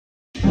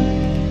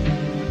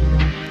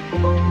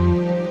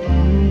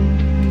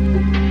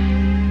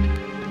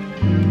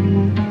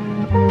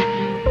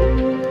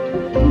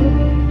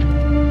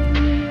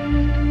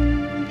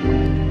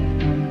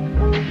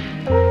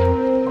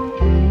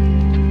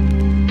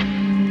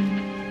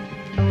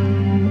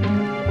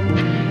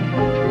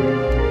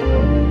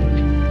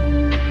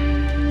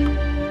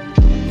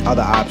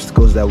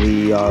obstacles that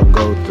we all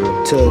go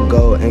through, to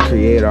go and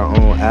create our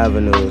own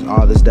avenues.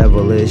 All this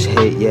devilish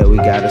hate, yeah, we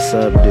gotta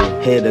subdue.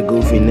 Hit a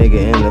goofy nigga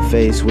in the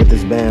face with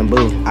this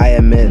bamboo. I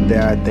admit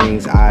there are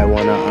things I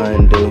wanna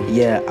undo.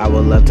 Yeah, I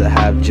would love to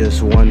have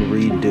just one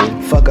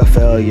redo. Fuck a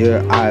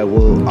failure, I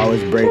will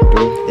always break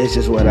through. It's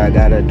just what I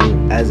gotta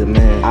do as a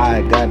man.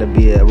 I gotta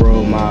be a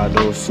role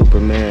model,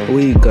 Superman.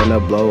 We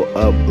gonna blow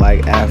up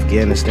like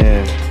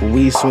Afghanistan.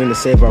 We swing to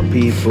save our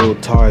people,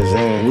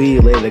 Tarzan. We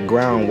lay the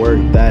groundwork,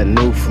 that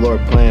new floor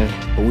plan.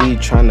 We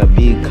tryna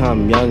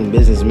become young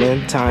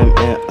businessmen. Time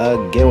and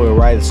again we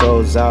write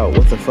souls out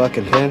with a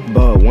fucking pen.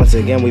 But once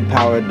again we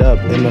powered up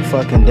in the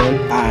fucking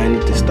den. I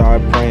need to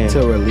start praying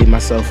to relieve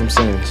myself from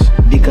sins,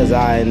 because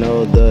I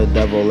know the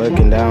devil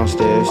lurking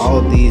downstairs.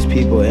 All these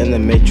people in the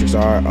matrix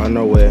are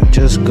unaware.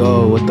 Just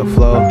go with the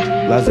flow,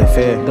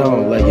 laissez-faire.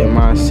 Don't let your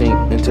mind sink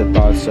into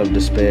thoughts of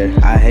despair.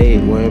 I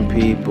hate when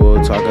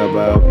people talk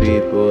about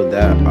people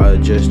that are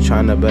just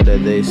trying to better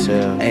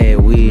themselves. Hey,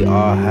 we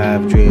all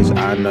have dreams,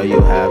 I know you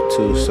have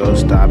too, so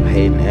stop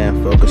hating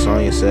and focus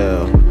on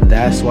yourself.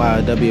 That's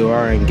why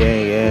WR and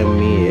gang and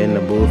me in the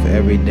booth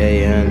every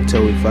day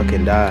until we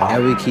fucking die.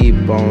 And we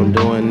keep on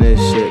doing this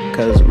shit,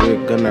 cause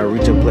we're gonna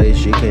reach a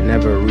place you can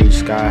never reach,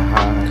 sky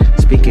high.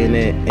 Speaking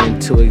it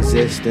into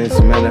existence,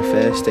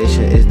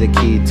 manifestation is the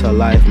key to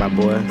life, my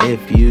boy.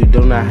 If you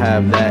do not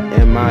have that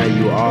in mind,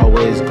 you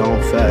always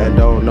gon' fail and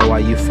don't know why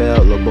you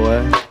failed, little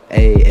boy.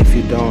 Hey, if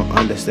you don't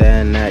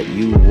understand that,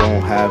 you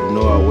won't have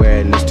no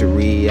awareness to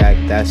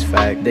react, that's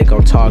fact. They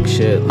gon' talk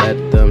shit,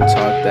 let them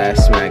talk that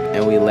smack,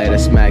 and we lay the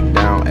smack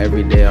down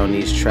every day on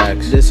these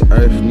tracks. This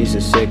earth needs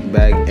to sit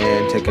back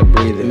and take a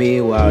breather.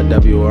 Meanwhile,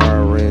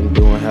 WRN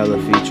doing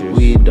hella features.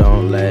 We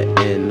don't let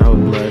in no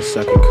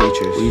blood-sucking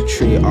creatures. We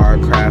treat our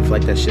craft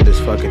like that shit is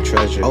fucking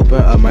treasure.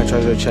 Open up my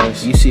treasure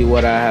chest, you see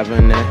what I have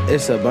in there.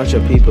 It's a bunch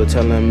of people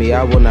telling me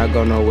I will not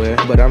go nowhere,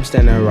 but I'm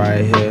standing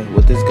right here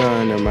with this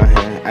gun in my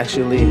hand.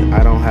 Actually,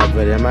 I don't have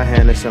it in my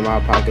hand, it's in my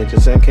pocket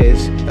just in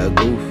case a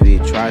goofy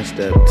try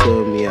step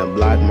to me and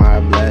block my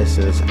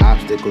blessings.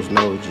 Obstacles,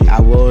 no G.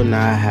 I will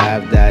not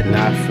have that,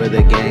 not for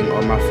the gang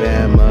or my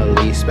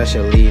family,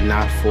 especially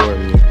not for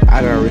me.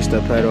 I gotta reach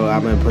the pedal,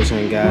 I've been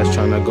pushing gas,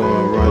 trying to go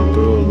and run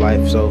through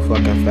life so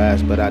fucking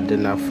fast. But I did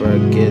not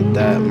forget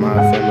that my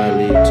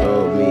family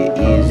told me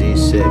easy,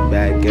 sit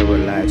back and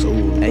relax.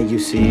 Ooh. And you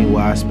see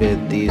why I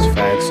spit these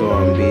facts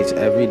on beats.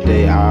 Every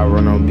day I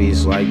run on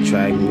beats like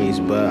track meets,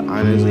 but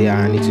honestly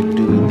I need to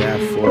do that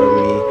for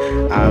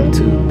me. I'm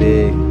too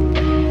big,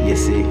 you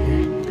see,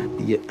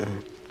 yeah.